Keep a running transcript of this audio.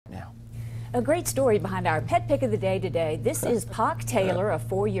A great story behind our pet pick of the day today. This is Pock Taylor, a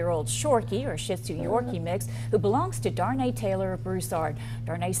 4-year-old Shorkie or Shih Tzu Yorkie mix who belongs to Darnay Taylor of Broussard.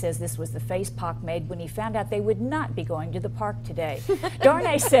 Darnay says this was the face Pock made when he found out they would not be going to the park today.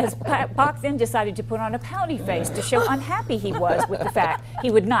 Darnay says Pock then decided to put on a pouty face to show unhappy he was with the fact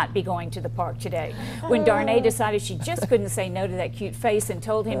he would not be going to the park today. When Darnay decided she just couldn't say no to that cute face and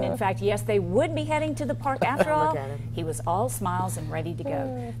told him, in fact, yes, they would be heading to the park after all, he was all smiles and ready to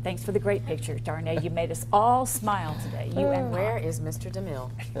go. Thanks for the great picture, Darnay. You made us all smile today. You and Where is Mr.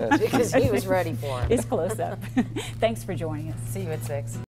 DeMille? Because he was ready for it. His close-up. Thanks for joining us. See you at 6.